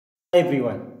Hi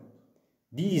everyone,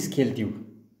 this is KelTube.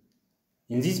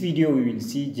 In this video, we will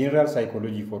see General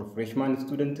Psychology for Freshman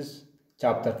Students,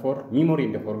 Chapter 4, Memory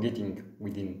and Forgetting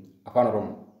within Afan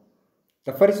Oromo.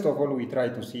 The first of all, we try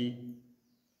to see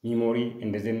memory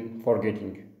and then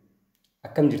forgetting.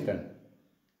 Akkam jirtan?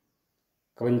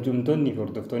 Kabajamtoonni fi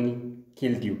hordoftoonni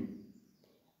KelTube.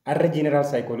 Arra General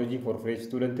Psychology for Fresh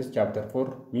Students, Chapter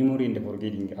 4, Memory and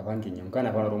Forgetting Afan Keenya yookaan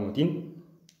Afan Oromootiin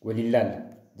waliin ilaalla.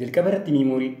 Jalqaba irratti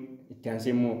memory itti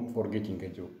aansee immoo forgetting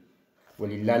jechuudha.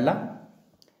 Waliin ilaalla.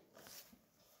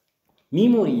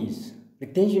 Memory is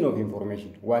retention of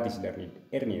information. What is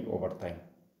learned over time.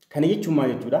 Kana jechuun maal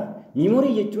jechuudha?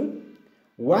 Memory jechuun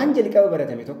waan jalqaba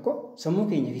baratame tokko sammuu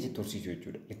keenya keessatti tursiisuu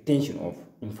jechuudha. Retention of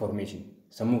information.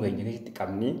 Sammuu keenya keessatti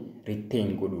qabnee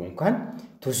retain godhuu yookaan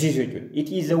tursiisuu jechuudha.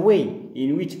 It is a way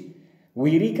in which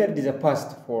we record the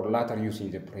past for later use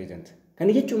in the present.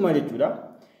 Kana jechuun maal jechuudha?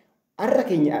 Arra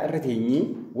keenya arra teenyee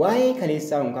waa'ee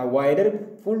kaleessaa yookaan waa'ee darbe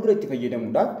fuuldura itti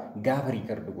fayyadamuudhaaf gaafa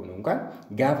record goonu yookaan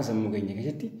gaafa sammuu keenya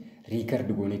keessatti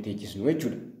record goonee teechisnu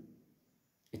jechuudha.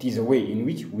 It is a way in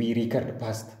which we record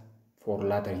past for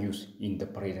later use in the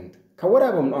present. Kan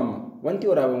waraabamnu amma wanti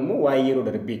waraabamu immoo waa'ee yeroo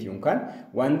darbeeti yookaan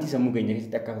wanti sammuu keenya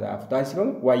keessatti akka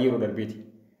taasifamu waa'ee yeroo darbeeti.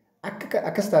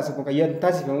 Akkas taasifamu kan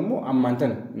taasifamu immoo ammaan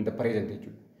tana in the present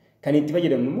jechuudha. Kan itti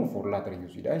fayyadamnu immoo for later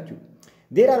use dha jechuudha.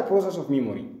 There are process of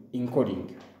memory. Encoding.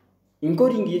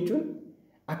 Encoding jechuun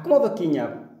akkuma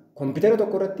fakkeenyaaf kompiitara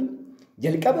tokko irratti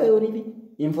jalqaba yoonii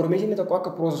information tokko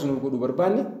akka process nu godhu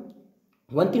barbaanne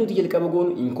wanti nuti jalqaba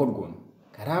goonu encode goonu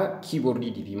karaa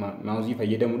keyboardii fi mouse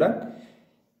fayyadamuudhaan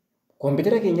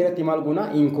kompiitara keenya irratti maal goona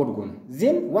encode goona.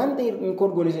 Then wanta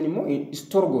encode goone san immoo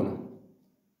store goona.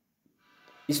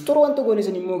 Store wanta goone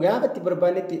san immoo gaafa itti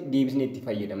barbaannetti deebisnee itti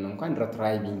fayyadamna yookaan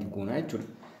retrieving goona jechuudha.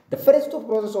 The first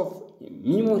process of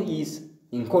memory is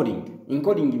encoding.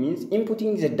 Encoding means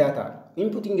inputting the data,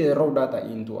 inputting the raw data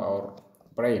into our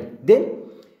brain. Then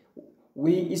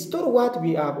we store what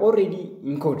we have already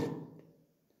encoded.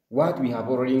 What we have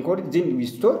already encoded, then we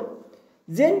store.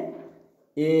 Then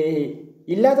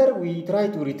later we try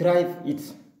to retrieve it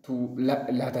to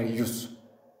later use.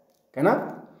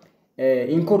 Kana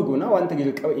encode gona wanta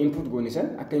input gone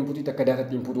san akka input akka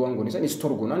data input wan gone san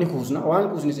store gona ni kuusna wan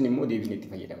kuusni san immoo deebisnee itti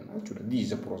fayyadamna. This is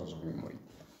the process of memory.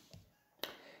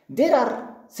 There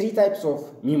are three types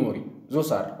of memory.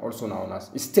 Those are also known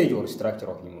as stage or structure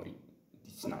of memory.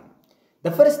 This is now.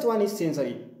 The first one is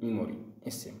sensory memory,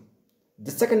 SM.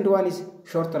 The second one is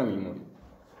short-term memory.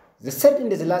 The third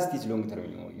and the last is long-term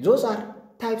memory. Those are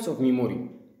types of memory.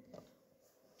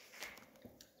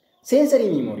 Sensory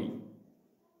memory.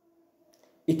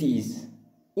 It is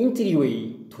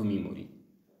entryway to memory.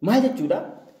 Maal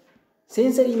jechuudha?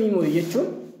 Sensory memory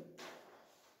jechuun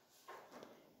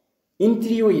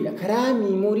entryway dha. Karaa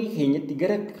memory keenyatti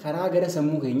gara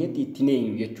sammuu keenyatti itti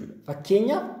neenyu jechuudha.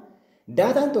 Fakkeenyaaf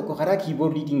daataan tokko karaa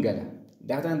keyboardiitiin gala.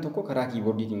 Daataan tokko karaa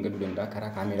keyboardiitiin galuu danda'a, karaa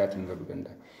kaameraatiin galuu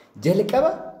danda'a.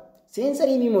 Jalqaba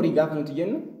sensory memory gaafa nuti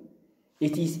jennu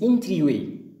it is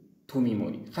entryway to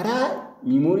memory. Karaa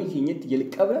memory keenyatti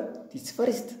jalqaba this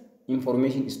first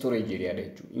information storage area dha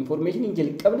jechuudha. Information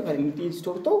jalqabni kan nuti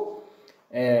store ta'u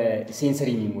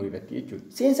sensory memory irratti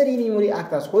jechuudha. Sensory memory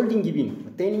acts as holding in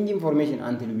retaining information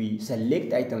until we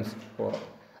select items for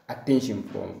attention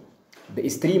from the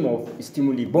stream of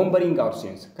stimuli bombarding our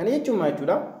sense. Kana jechuun maal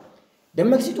jechuudha?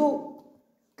 Dammaqsituu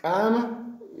qaama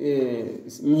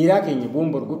miiraa keenya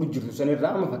bombard godhu jirtu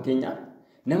sanirraa amma fakkeenyaaf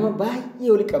nama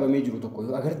baay'ee wali qabamee jiru tokko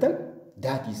yoo agartan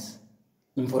that is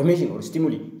information or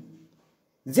stimuli.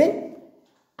 Then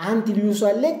until you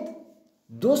select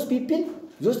those people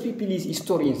is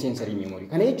stored in sensory memory.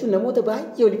 Kana jechuun namoota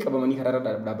baay'ee wali qabamanii karaa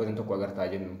irra dhaabbatan tokko agartaa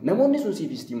jennu. Namoonni sun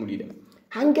siif stimuliidha.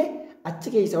 Hanga achi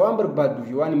keessa waan barbaaddu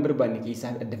fi waan hin barbaanne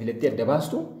keessaa adda filattee adda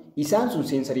baastu isaan sun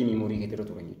sensory memory keessa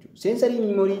turan jechuudha. Sensory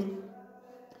memory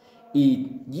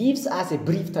it gives us a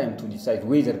brief time to decide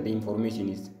whether the information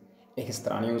is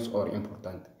extraneous or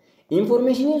important.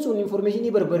 Information sun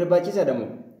information barbaachisaadha moo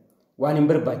waan hin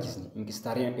barbaachisne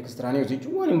extraneous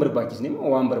jechuun waan hin barbaachisne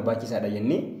moo waan barbaachisaadha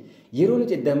jennee yeroo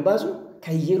nuti addan baasu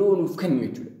kan yeroo nuuf kennu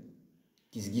jechuudha.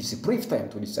 This gives a brief time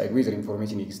to decide whether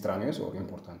information is extraneous or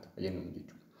important jennu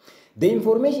jechuudha. The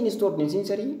information stored in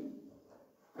sensory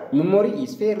memory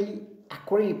is fairly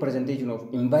accurate representation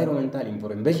of environmental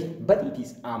information, but it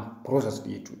is unprocessed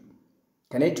jechuudha.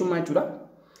 Kana jechuun maal jechuudha?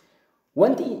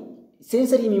 Wanti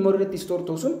sensory memory irratti store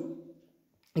ta'u sun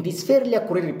it is fairly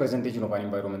accurate representation of an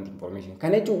environment information.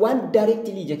 Kana jechuun waan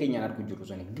directly ija keenyaan argu jiru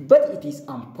sani, but it is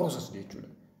unprocessed jechuudha.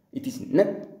 It is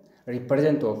not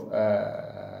represent of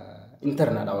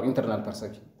internal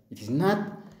perception. It is not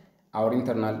our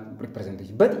internal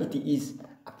representation, but it is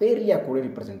a fairly accurate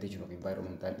representation of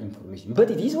environmental information.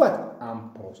 But it is what?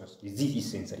 Unprocessed. This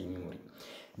is sensory memory.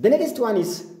 The next one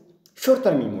is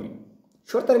short-term memory.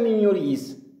 Short-term memory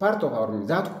is part of our memory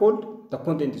that hold the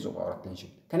contents of our attention.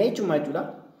 Kana jechuun maal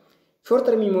jechuudha?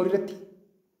 Short-term memory irratti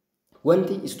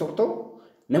wanti store ta'u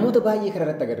namoota baay'ee kana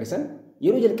irratti agarsiisan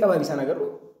yeroo jalqabaa isaan agarru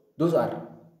those are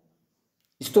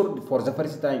stored for the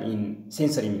first time in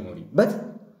sensory memory. But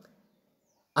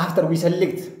after we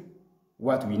select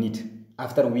what we need,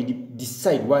 after we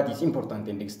decide what is important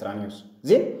and extraneous,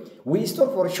 then we store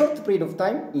for a short period of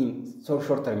time in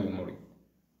short-term memory.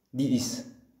 This is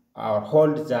our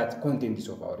hold that contents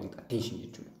of our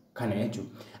attention.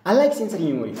 Unlike sensory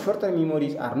memory, short-term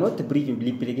memories are not brief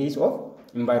implications of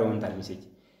environmental message.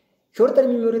 Short-term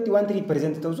memory is one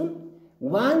represent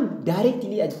one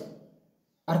directly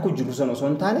arku jiru sana osoo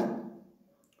hin taane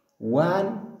waan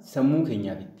sammuu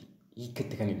keenyaatti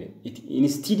hiikkatte kan illee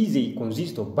instead they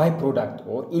consist of byproduct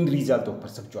or end result of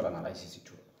perceptual analysis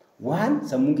jechuudha. Waan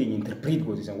sammuu keenya interpret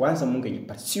godhisan waan sammuu keenya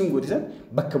perceive godhisan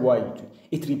bakka bu'aa jechuudha.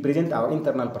 It represent our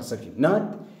internal perception, not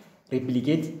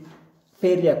replicate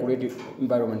fairly accurate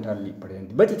environmentally present,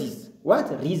 but it is what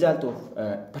result of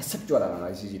perceptual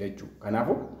analysis jechuudha.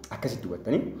 Kanaafuu akkasitti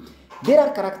hubattanii there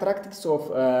are characteristics of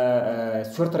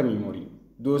short-term memory.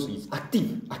 Those is active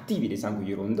it is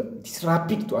it is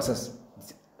rapid to assess,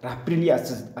 rapidly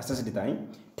assess the time,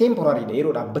 temporary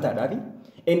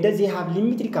and they have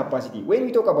limited capacity. When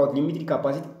we talk about limited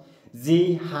capacity,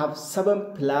 they have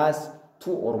 7 plus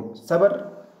 2 or 7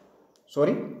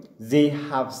 they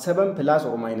have 7 plus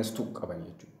or minus 2 qabani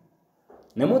jechuudha.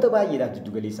 Namoota baay'eedhaaf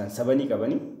jiddu galeessaan 7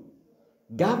 qabani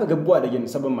gaafa gabbu'aadha jennu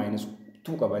 7 minus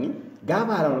 2 qabani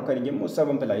gaafa haalaan ol kan jennu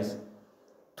 7 plus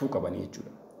 2 qabani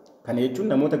jechuudha. Kana jechuun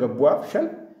namoota gabbu'aaf 5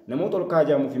 namoota ol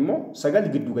kaajamuuf immoo 9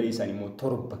 giddu galeessaan immoo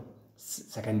 7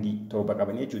 sekondii 7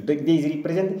 qabani jechuudha. They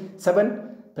represent 7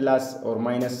 plus or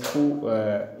minus 2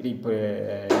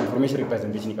 information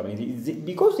representation qabani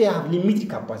because they have limited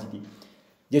capacity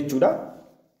jechuudha.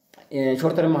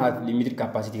 Short term have limited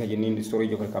capacity ka jennu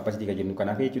storage of capacity ka jennu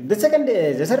kanaaf jechuudha.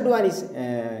 The third one is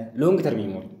long term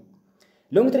memory.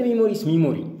 Long term memory is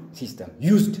memory system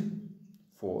used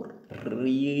for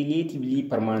relatively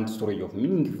permanent storage of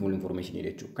meaningful information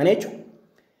jechuudha. Kana jechuun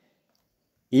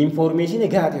information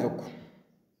gaate tokko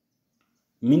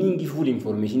meaningful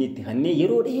information itti hannee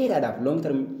yeroo dheeraadhaaf long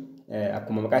term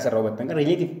akkuma maqaa isaa hubattan kan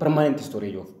relative permanent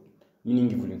storage of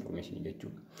meaningful information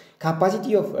jechuudha.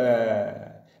 Capacity of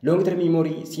long term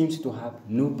memory seems to have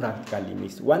no practical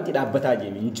limits. Wanti dhaabbataa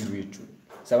jeeme hin jiru jechuudha.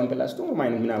 7 plus 2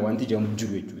 minus mina wanti jedhamu hin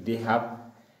jiru jechuudha. They have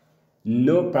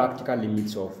no practical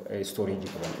limits of storage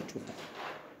qaban jechuudha.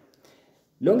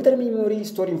 Long term memory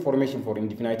store information for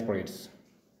indefinite periods.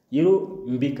 Yeroo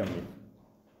hin beekamne.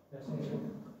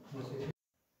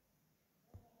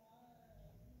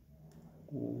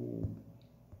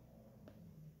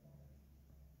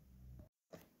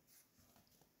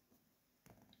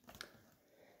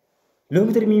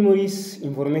 Long-term memory is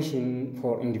information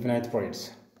for indefinite periods.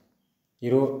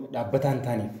 Yeroo dhaabbataan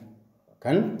taaniif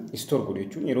kan store godhu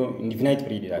jechuun yeroo indefinite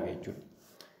period dha jechuudha.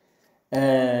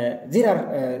 There are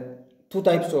 2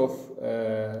 types of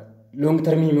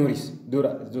long-term memories.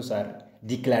 Those are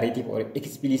declarative or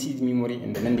explicit memory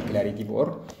and non-declarative or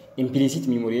implicit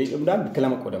memory. Jedhamuudhaan bakka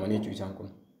lama qoodamanii jechuudha isaan kun.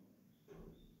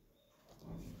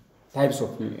 Types of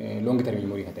long-term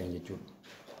memory kan ta'an jechuudha.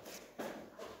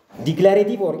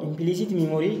 Declarative or implicit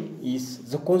memory is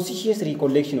the conscious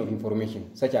recollection of information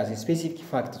such as specific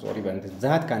facts or events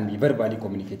that can be verbally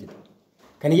communicated.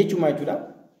 Kan jechuun maal jechuudha?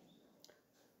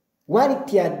 Waan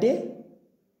itti yaaddee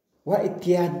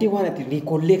waan ati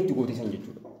recollect goote san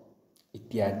jechuudha.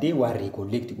 Itti yaaddee waan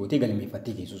recollect goote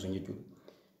galmeeffattee keessu san jechuudha.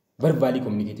 Verbally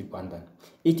communicated waan ta'an.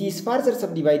 It is further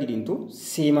subdivided into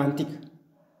semantic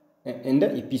and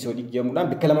episodic jedhamuudhaan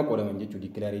bakka lama qoodaman jechuudha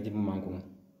declarative maan kun.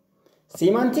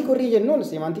 Semantic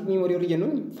memory origin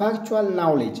factual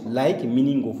knowledge like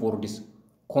meaning of words,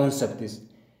 concepts,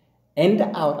 and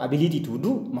our ability to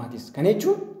do matters. Can I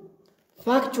choose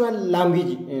factual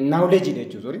knowledge?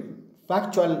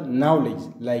 Factual knowledge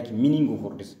like meaning of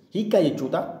words. Hika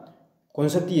jechuudha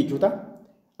concept jechuudha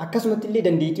akkasumatti illee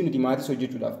dandeettii nuti maatii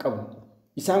hojjechuudhaaf qabnu.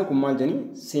 Isaan kun maal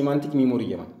jedhani semantic memory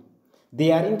jedhaman.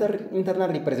 They are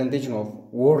internal representation of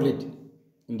world.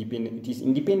 Independent. It is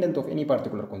independent of any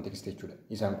particular context jechuudha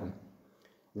isaan kun.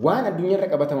 Waan addunyaa irra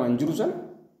qabatamaan jiru san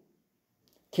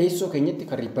keessoo keenyatti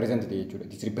kan represent ta'e jechuudha.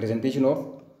 It is representation of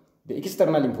the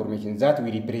external information that we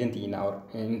represent in our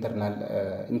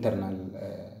internal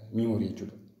memory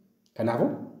jechuudha. Kanaafuu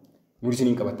nuti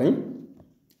isiniin qabatanii.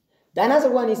 The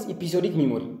another one is episodic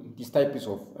memory. This type is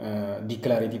of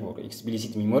declarative or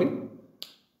explicit memory.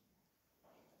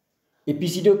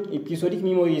 Episodic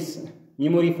memory is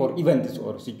memory for events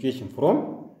or situation from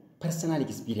personal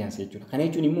experience jechuudha. Kana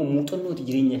jechuun immoo muuxannooti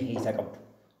jireenya keessaa qabdu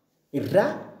irraa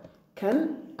kan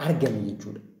argame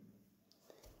jechuudha.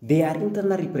 They are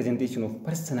internal representation of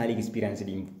personal experience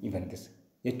events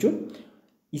jechuun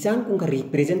isaan kun kan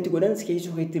represent godhan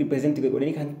keessoo keessatti represent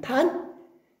godhanii kan ta'an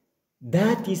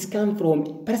that is come from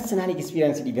personal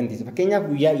experience events. Fakkeenyaaf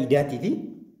guyyaa iidaatii fi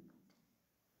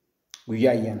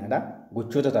guyyaa ayyaanaadha.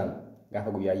 Gochoota ta'an gaafa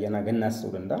guyyaa ayyaanaa gannaas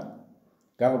ta'uu danda'a.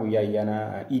 Gaafa guyyaa ayyaanaa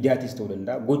iidaatis ta'uu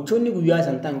danda'a. Gochoonni guyyaa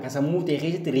san ta'an kan sammuu ta'e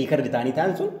keessatti reekardi ta'anii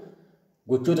ta'an sun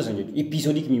gochoota san jechuudha.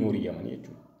 Episodic memory jedhamanii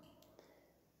jechuudha.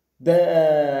 The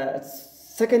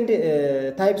second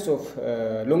types of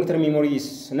long-term memory is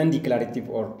non-declarative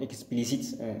or explicit,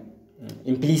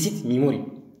 implicit memory.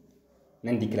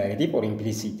 Non-declarative or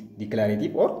implicit,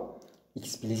 declarative or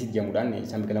explicit jedhamuudhaan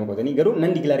isaan biqilan qootanii garuu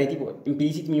non-declarative or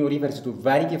implicit memory refers to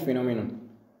variety of phenomenon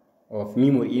of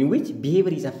memory in which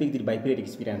behavior is affected by period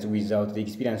experience without the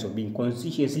experience of being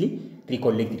consciously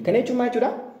recollected. Kana jechuun maal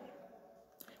jechuudha?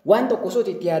 Waan tokko osoo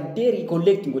itti yaaddee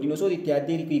recollecting godhin osoo itti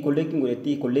yaaddee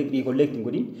recollecting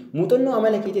godhin muuxannoo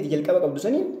amala keetii jalqaba qabdu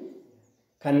saniin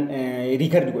kan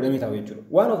record godhamee ta'u jechuudha.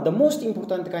 One of the most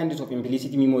important kinds of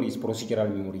implicit memory is procedural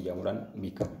memory jedhamuudhaan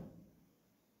beekama.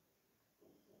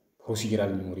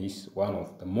 Procedural memory is one of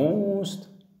the most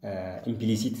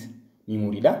implicit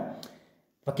memory dha.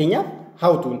 Fakkeenyaaf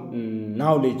how to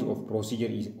knowledge of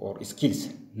procedure is or skills,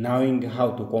 knowing how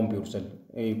to comb yourself,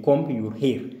 comb your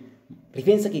hair.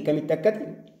 Rifeensa kee akkamitti akka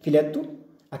filattu,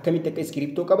 akkamitti akka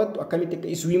iskiriptoo qabattu, akkamitti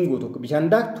akka swim gootu, bishaan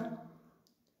daaktu.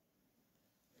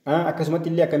 Akkasumatti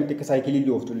illee akkamitti akka saayikilii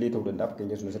illee ooftu illee ta'uu danda'a.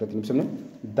 Fakkeenyaaf sun asirratti ibsamne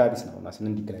daabis na oolaa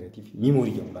sinan declarative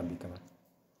memory jedhamuudhaan beekama.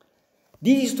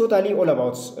 This is totally all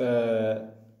about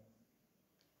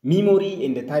memory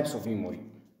and the types of memory.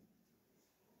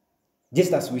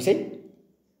 Just as we say,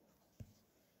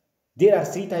 there are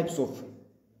three types of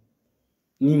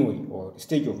memory or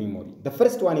stage of memory. The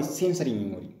first one is sensory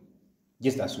memory.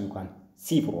 Just as you can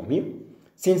see from here,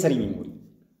 sensory memory.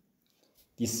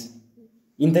 This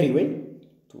entryway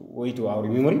to our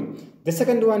memory. The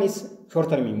second one is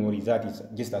short-term memory. That is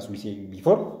just as we said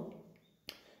before.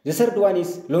 The third one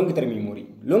is long-term memory.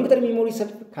 Long-term memory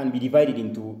itself can be divided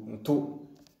into two: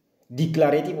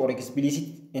 declarative or explicit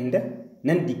and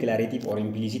non-declarative or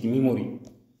implicit memory.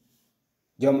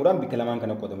 Jamuran bikalaman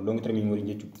kana qodam long-term memory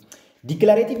jechuudha.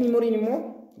 Declarative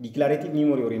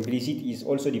memory or implicit is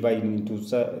also divided into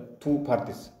two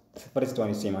parts. The first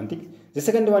one is semantic. The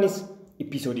second one is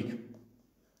episodic.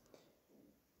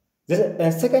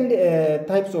 The second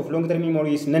types of long-term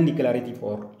memory is non-declarative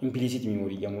or implicit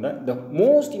memory. The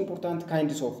most important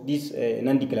kinds of this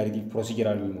non-declarative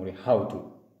procedural memory,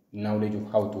 knowledge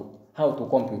of how to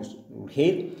compute your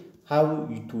hair, how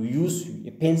to use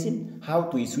a pencil, how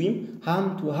to swim,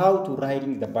 how to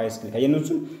riding the bicycle.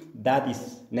 That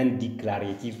is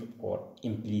non-declarative or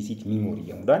implicit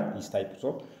memory. These types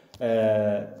of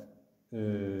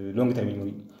long-term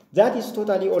memory. That is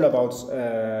totally all about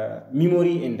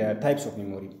memory and types of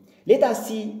memory. Let us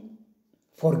see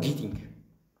forgetting.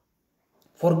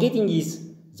 Forgetting is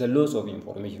the loss of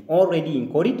information already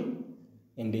encoded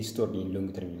and stored in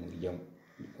long-term memory.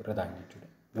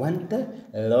 Wanta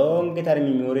long-term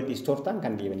memory stored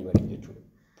can be even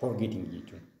forgetting.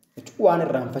 One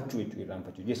ramfachu,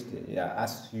 just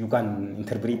as you can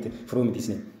interpret from this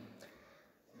name.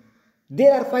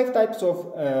 There are 5 types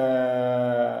of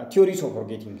theories of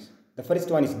forgetting. The first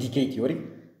one is decay theory.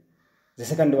 The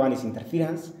second one is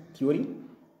interference theory.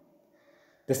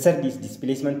 The third is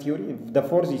displacement theory. The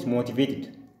fourth is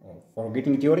motivated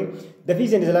forgetting theory. The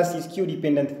fifth and the last is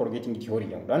cue-dependent forgetting theory.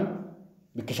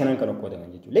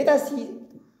 Let us see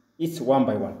it one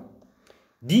by one.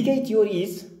 Decay theory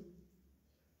is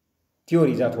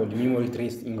theories that hold memory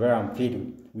trace in gram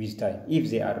fade with time if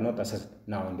they are not assessed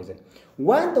now and then.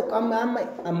 One to come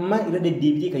amma irade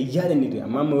debite kan yaadannite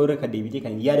amma mayore ka debite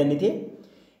kan yaadannite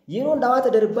yeroo daawata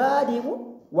darbaa deemu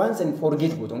once and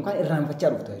forget goton kan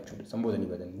irraanfachaa dhufta jechuudha samboota ni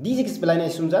badan. This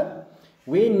explanation that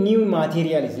when new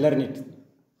material is learned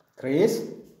creates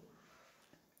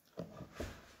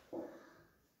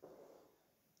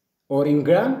or in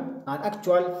gram an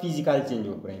actual physical change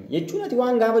of brain. Jechuun ati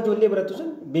waan gaafa ijoollee barattu sun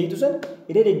beektu sun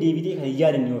irade debite kan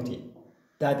yaadanne yoo ta'e.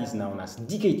 That is known as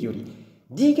decay theory.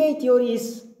 Decay theory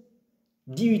is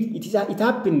it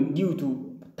happened due to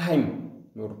time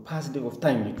or passage of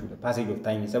time. Passage of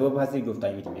time.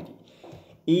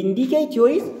 In decay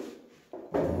theories,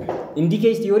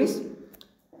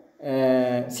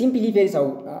 simply fades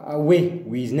away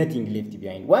with nothing left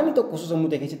behind. One to kususa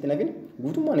muda keessatti nafin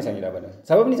guutummaan isaanii dhaabatan.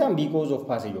 Sababni isaa because of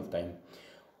passage of time.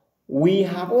 we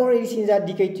have already seen that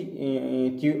decay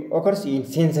occurs in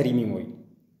sensory memory.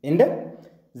 And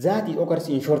that it occurs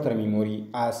in short-term memory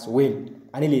as well,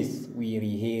 unless we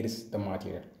rehearse the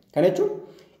material. Kana jechuun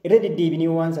irra deddeebinee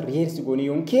waan rehearse goonee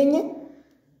yoon keenya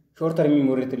short-term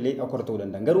memory illee occur ta'uu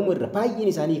danda'an. Garuu irra baay'een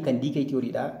isaanii kan decay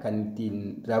theory dha kan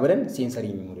ittiin rabadan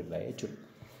sensory memory irraa jechuudha.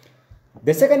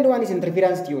 The second one is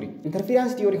interference theory.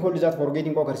 Interference theory holds that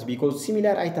forgetting occurs because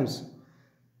similar items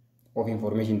of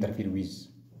information interfere with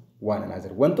one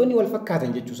another. Wantoonni wal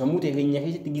fakkaatan jechuu sammuu keenya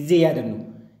keessatti gizee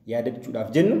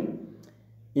yaadachuudhaaf jennu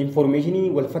informationii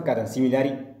wal fakkaatan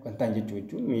similarii kan ta'an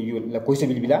jechuun lakkoofsa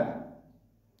bilbilaa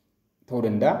ta'uu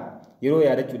danda'a. Yeroo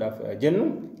yaadachuudhaaf jennu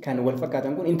kan wal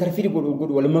fakkaatan kun interfere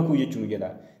godhu wal makuu jechuun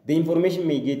jedha. The information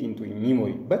may get into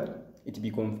memory but it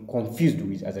becomes confused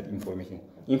with other information.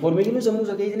 Information sammuu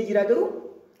keessatti jira garuu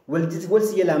wal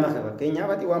siya lama qaba. Keenyaaf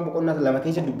ati waan boqonnaa lama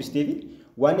keessa dubbistee fi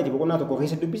waan ati boqonnaa tokko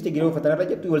keessa dubbiste giroo fatanarra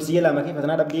jettu wal siya lama keessa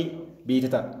fatanaa dhabdee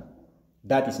beekta.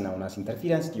 That is known as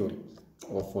interference theory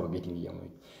of forgetting.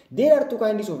 There are two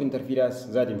kinds of interference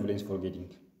that influence forgetting.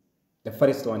 The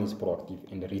first one is proactive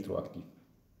and retroactive.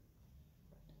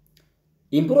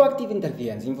 In proactive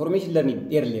interference, information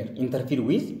learned earlier interfere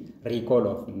with recall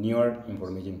of newer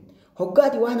information.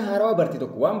 Hoggaati waan haarawaa barte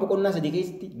tokko waan boqonnaa sadii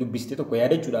keessatti dubbiste tokko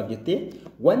yaadachuudhaaf jettee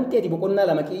wanti ati boqonnaa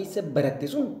lama keessa baratte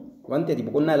sun wanti ati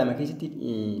boqonnaa lama keessatti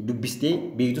dubbistee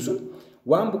beektu sun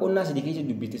waan boqonnaa sadii keessa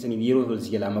dubbiste saniif yeroo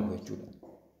tolsi jalaa maku jechuudha.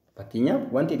 Fakkeenyaaf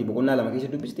wanti ati boqonnaa lama keessa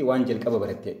dubbiste waan jalqaba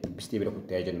baratte dubbistee bira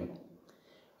kuttee jennu.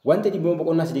 Wanti ati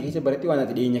boqonnaa sadii keessa baratte waan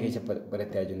ati dhiyeenya keessa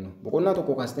baratte jennu. Boqonnaa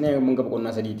tokko kaastanii hanga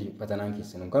boqonnaa sadiiti fatanaan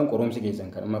keessan kan qoromsi keessan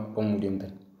kan amma qoromuu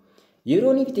deemtan.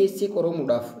 Yeroo ni teessee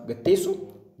qoromuudhaaf gatteessu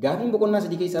gaafiin boqonnaa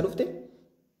sadii keessaa dhufte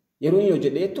yeroo ni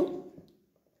hojjedheettu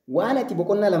waan ati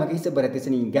boqonnaa lama keessa baratte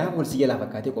saniin gaafa wal si jalaa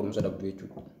fakkaatee qorumsa dhabdu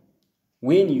jechuudha.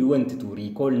 When you want to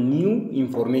recall new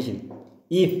information,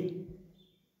 if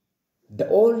the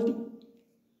old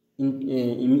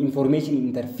information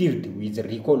interfered with the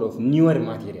recall of newer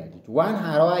material, waan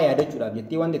haarawaa yaadachuudhaaf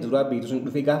jettee waan ati duraa beektu sun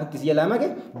dhufee gaafa itti si jalaa make,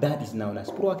 that is known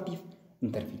as proactive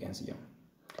interference.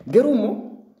 Garuu immoo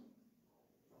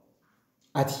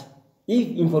ati if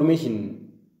information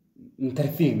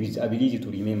interfere with ability to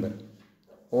remember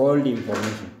all the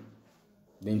information,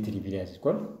 the interference is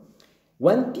called.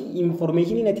 Wanti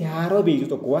information ati haaroo beektu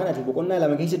tokko waan ati boqonnaa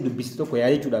lama keessa dubbiste tokko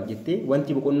yaadachuudhaaf jettee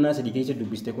wanti boqonnaa sadii keessa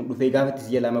dubbiste kun dhufee gaafa itti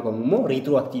si jalaa makamu immoo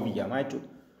retroactive jedhama jechuudha.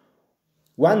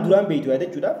 Waan duraan beektu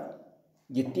yaadachuudhaaf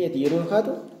jettee ati yeroo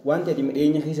kaatu wanti ati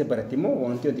dhiyeenya keessa baratte immoo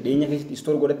wanti ati dhiyeenya keessatti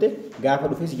store godhatte gaafa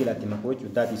dhufee si jalaatti makuu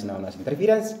jechuudha. That is known as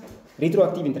interference,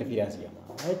 retroactive interference jedhama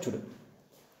jechuudha.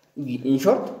 In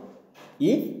short,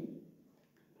 if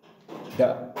the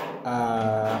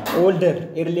older,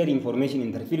 earlier information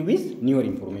interfere with newer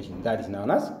information, that is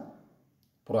known as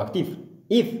proactive.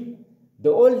 If the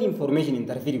old information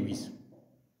interfere with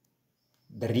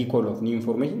the recall of new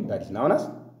information, that is known as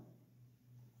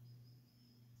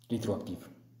retroactive.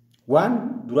 One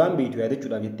duraan beektu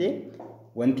yaadachuudhaaf jettee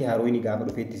wanti haaroo inni gaafa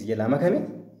dhufeetti si jalaa makame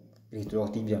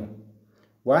retroactive jedhama.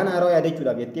 Waan haaroo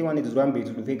yaadachuudhaaf jettee waan duraan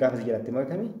beektu dhufee gaafa si jalaatti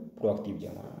makame proactive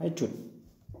jedhama jechuudha.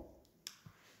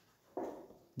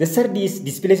 The third is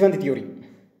displacement theory.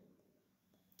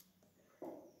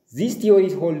 This theory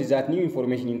holds that new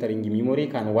information entering memory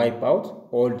can wipe out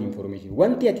old information.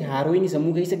 Wanti ati haaroo inni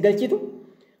sammuu keessa galchitu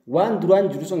waan duraan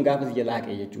jiru sun gaafa si jalaa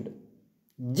haqee jechuudha.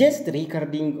 Just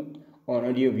recording on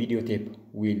audio video tape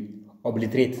will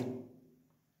obliterate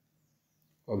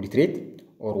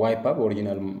or wipe up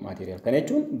original material. Kana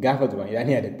jechuun gaafa duraan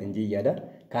yaadanii yaadattan jee yaada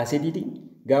kaaseetiiti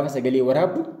gaafa sagalee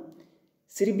waraabdu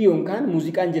sirbii yookaan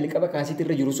muuziqaan jalqaba kaaseetii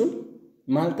irra jiru sun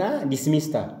maal ta'a dismiss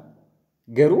ta'a.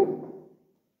 Garuu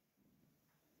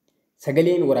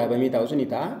sagaleen waraabamee taa'u sun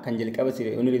ta'a kan jalqaba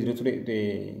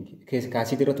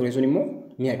kaaseetii irra ture sun immoo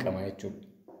ni haqama jechuudha.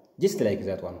 Just like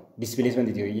that one. Displacement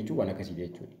theory jechuun waan akkasii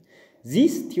jechuudha.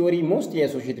 This theory mostly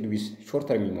associated with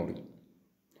short-term memory,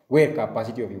 where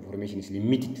capacity of information is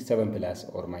limited 7 plus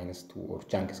or minus 2 or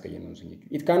chunks.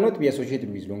 It cannot be associated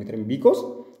with long-term because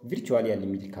virtually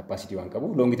unlimited capacity one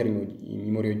kabu. Long-term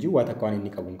memory oji wata kwa ni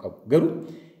kabu kabu. Garu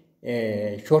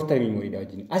short-term memory da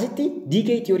oji. Asitti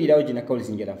decay theory da oji nakawli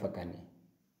sinjela fakane.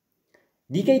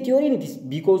 Decay theory it is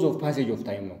because of passage of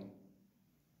time no.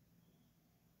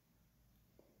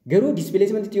 Garu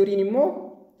displacement theory ni mo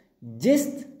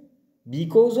just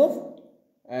because of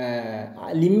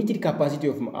limited capacity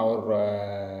of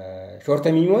our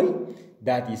short-term memory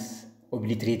that is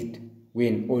obliterated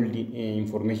when all the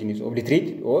information is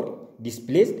obliterated or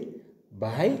displaced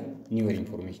by newer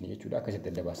information.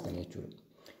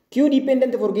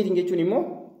 Q-dependent forgetting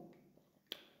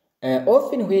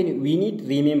often when we need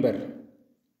remember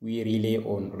we rely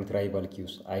on retrieval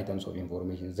cues, items of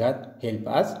information that help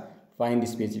us find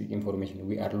specific information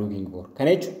we are looking for.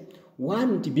 Kana jechuun waan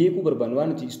nuti beekuu barbaannu, waan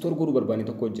nuti store godhuu barbaanne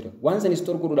tokko jira. Waan san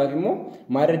store godhuudhaaf immoo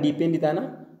maalirra diipendi taana?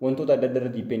 Wantoota adda addaa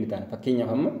irra diipendi taana.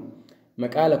 Fakkeenyaaf amma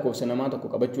maqaa lakkoofsa namaa tokko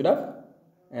qabachuudhaaf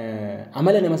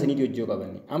amala nama saniitii hojii yoo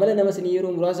qabanne, amala nama sanii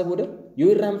yeroo muraasa booda yoo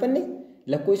irraanfanne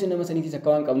lakkoofsa nama saniitiis akka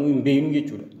waan qabnu hin beeknu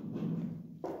jechuudha.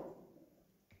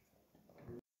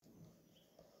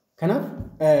 Kanaaf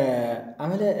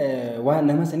amala waan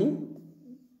nama sanii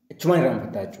achumaan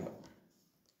irraanfattaa jechuudha.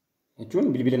 Jechuun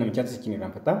bilbila namichaatti achiin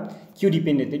irraanfattaa. Q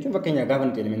dependent jechuun fakkeenyaaf gaafa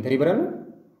nuti elementarii barannu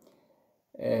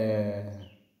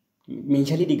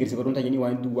meeshaalee deeggarsa barnootaa jennee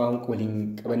waan waliin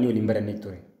qabannee waliin barannee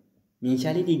ture.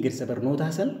 Meeshaalee deeggarsa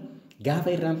barnootaa san gaafa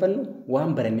irraanfannu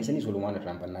waan baranne sanis walumaan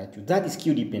irraanfannaa jechuudha. That is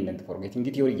Q dependent forgetting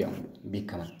theory jedhamu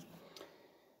beekama.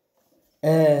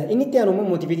 Inni itti aanu immoo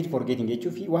motivated forgetting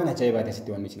jechuu fi waan ajaa'ibaa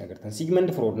ta'e waan isin agartan. Sigmund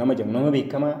Freud nama jedhamu nama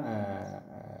beekamaa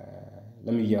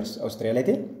lammii biyya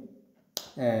Awustiraaliyaati.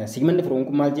 Sigmund Freud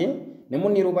kun maal jedhe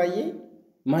namoonni yeroo baay'ee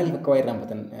maaliif akka waa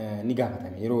irraanfatan ni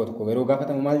gaafatame. Yeroo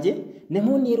gaafatamu maal jedhe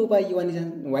namoonni yeroo baay'ee waan isaan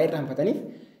waa irraanfataniif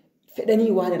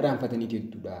fedhanii waan irraanfataniiti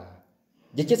jechuudha.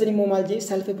 Jecha san immoo maal jedhe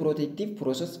self protective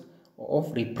process of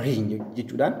repression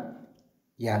jechuudhaan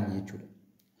yaami jechuudha.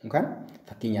 Yookaan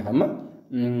fakkeenyaaf amma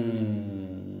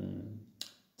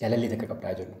jaalallee takka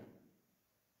qabdaa jiru.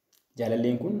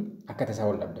 Jaalalleen kun akka tasaa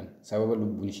wal dhabdan sababa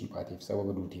lubbuun ishii baateef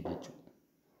sababa duuteef jechuudha.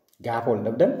 Gaafa wal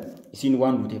dhabdan isiin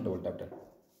waan duuteef wal dhabdan.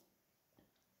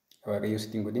 Waaqayyo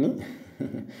sitti hin godhini.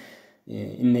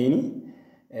 Inni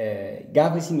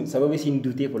gaafa isiin sababa isiin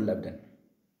duuteef wal dhabdan.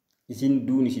 Isiin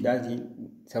duun ishiidhaa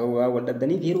sababa wal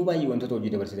dhabdaniif yeroo baay'ee wantoota hojii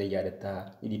dabarsitee yaadattaa,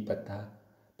 ni dhiphattaa,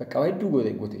 bakka waa hedduu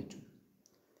goote jechuudha.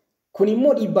 Kun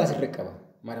immoo dhiibbaa sirra qaba.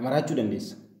 Maraachuu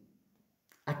dandeessa.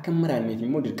 Akka maraanneef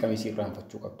immoo dirqama isii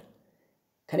irraanfachuu qabda.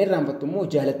 Kan irraanfattu immoo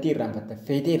jaalattee irraanfatta,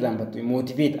 feetee irraanfattu,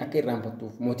 motiveet akka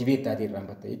irraanfattuuf motiveet taatee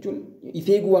irraanfatta jechuun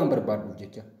ifeeguu waan barbaadduuf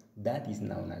jecha. That is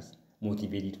known as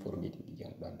motivated forgetting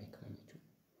jedhamuudhaan beekama jechuudha.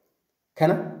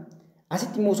 Kana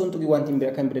asitti immoo osoo tuqii wanti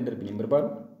kan bira darbine hin barbaadu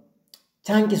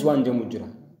chaankis waan jedhamu jira.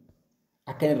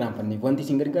 Akka hin irraanfanneef wanti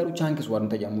isin gargaaru chaankis waan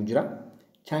jedhamu jira.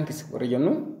 Chaankis warra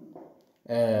jennu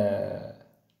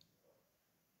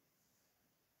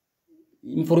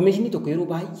information tokko yeroo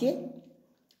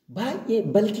baay'ee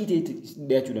balkii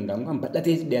dhiyaachuu danda'a yookaan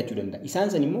bal'atee dhiyaachuu danda'a. Isaan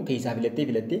san immoo keessaa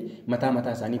filattee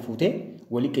mataa isaanii fuutee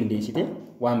walii qindeessitee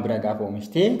waan biraa gaafa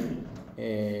oomishtee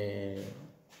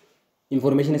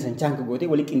information san chaank gootee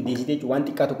walii qindeessitee waan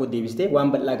xiqqaa tokko deebistee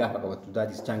waan bal'aa gaafa qabattu.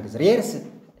 That is chaankis.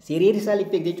 Rehearsal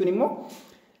effect jechuun immoo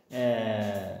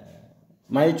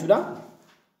maal jechuudha?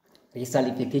 Rehearsal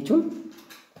effect jechuun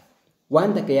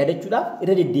waan takka yaadachuudhaaf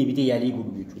irra deddeebitee yaalii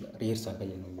godhu jechuudha. Rehearsal kan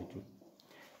jennu jechuudha.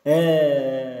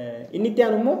 Inni itti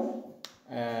aanu immoo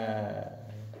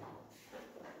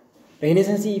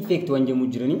renaissance effect waan jedhamu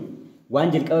jiranii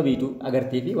waan jalqaba beektu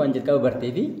agartee fi waan jalqaba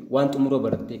bartee fi waan xumura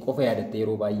barattee qofa yaadatte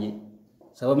yeroo baay'ee.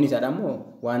 Sababni isaadha immoo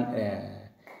waan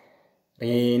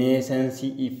renaissance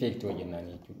effect wajjinaan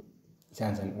jechuudha.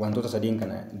 Isaan san wantoota sadeen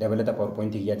kana dabalata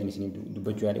PowerPoint kiyyaatiin isin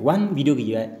dubbachuu yaade waan viidiyoo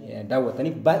kiyyaa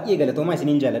daawwattaniif baay'ee galatoomaa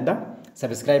isiniin jaalladha.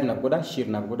 Subscribe naaf godha, share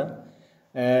naaf godha.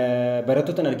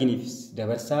 Barattoota arginiif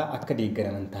dabarsaa akka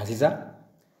deeggaraman taasisa.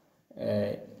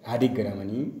 Haa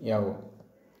deeggaramanii yaa'u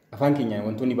afaan keenya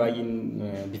wantoonni baay'een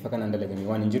bifa kanaan dalagamee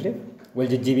waan hin jirre wal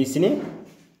jajjabeessinee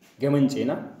gaman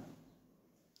ceenaa.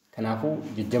 Kanaafuu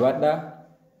jajjabaadhaa.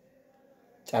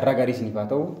 Carraa gaarii isiniif haa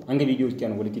ta'u. Hanga viidiyoo itti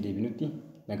aanu walitti deebinutti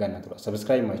nagaan naa tura.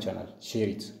 Subscribe my channel,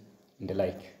 share it and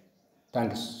like.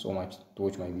 Thanks so much to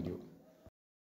watch my video.